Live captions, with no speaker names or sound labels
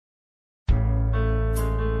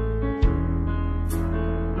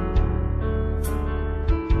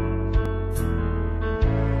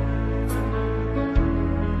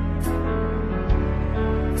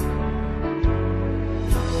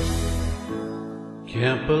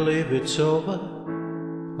Can't believe it's over.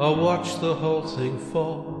 I watched the whole thing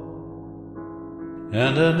fall,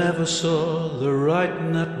 and I never saw the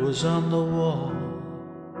writing that was on the wall.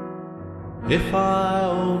 If I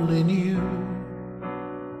only knew,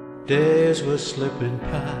 days were slipping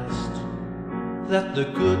past, that the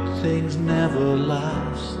good things never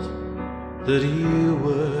last, that you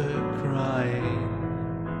were crying.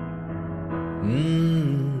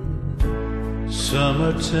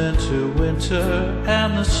 Summer turned to winter,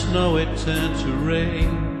 and the snow it turned to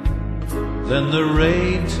rain. Then the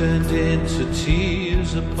rain turned into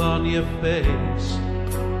tears upon your face.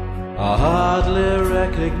 I hardly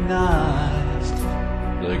recognized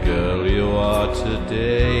the girl you are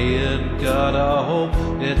today, and God, I hope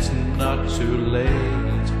it's not too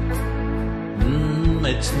late.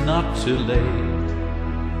 It's not too late,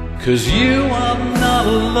 'cause you are not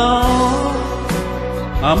alone.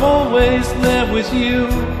 I'm always there with you,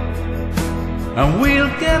 and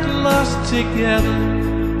we'll get lost together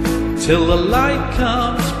till the light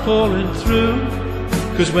comes pouring through.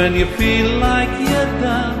 'Cause when you feel like you're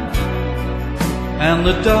done and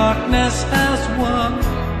the darkness has won,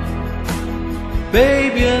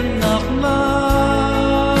 babe, you're not lost.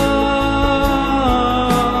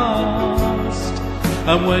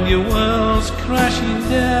 And when your world's crashing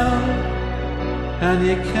down and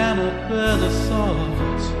you cannot bear the thought,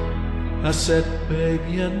 I said, babe,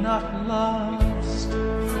 you're not lost.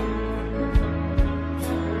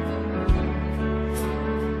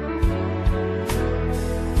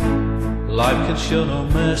 Life can show no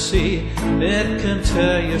mercy, it can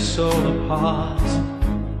tear your soul apart.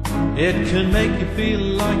 It can make you feel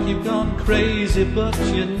like you've gone crazy, but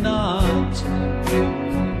you're not.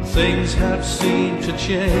 Things have seemed to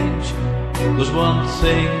change, there's one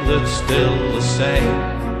thing that's still the same.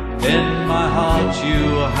 In my heart you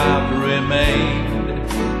have remained,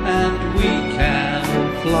 and we can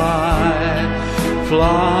fly,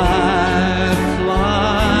 fly,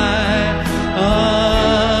 fly away.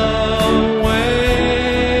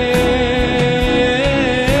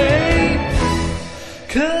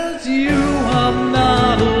 'Cause you are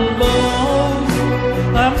not alone,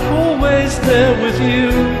 I'm always there with you,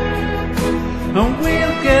 and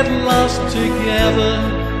we'll get lost together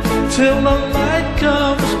till the light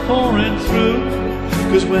comes pouring through.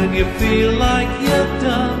 'Cause when you feel like you're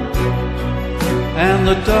done and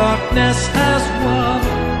the darkness has won,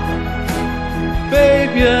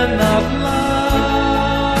 babe, you're not lost.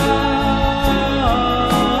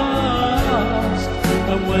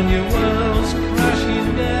 And when your world's crashing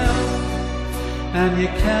down and you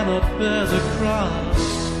cannot bear the cross,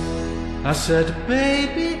 I said,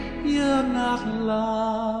 baby, you're not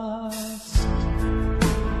lost.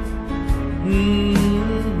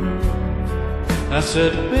 I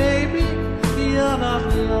said, baby, you're not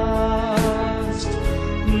lost.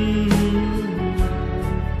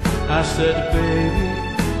 I said, baby,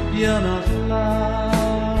 you're not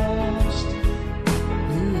lost.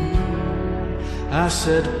 I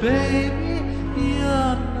said, baby,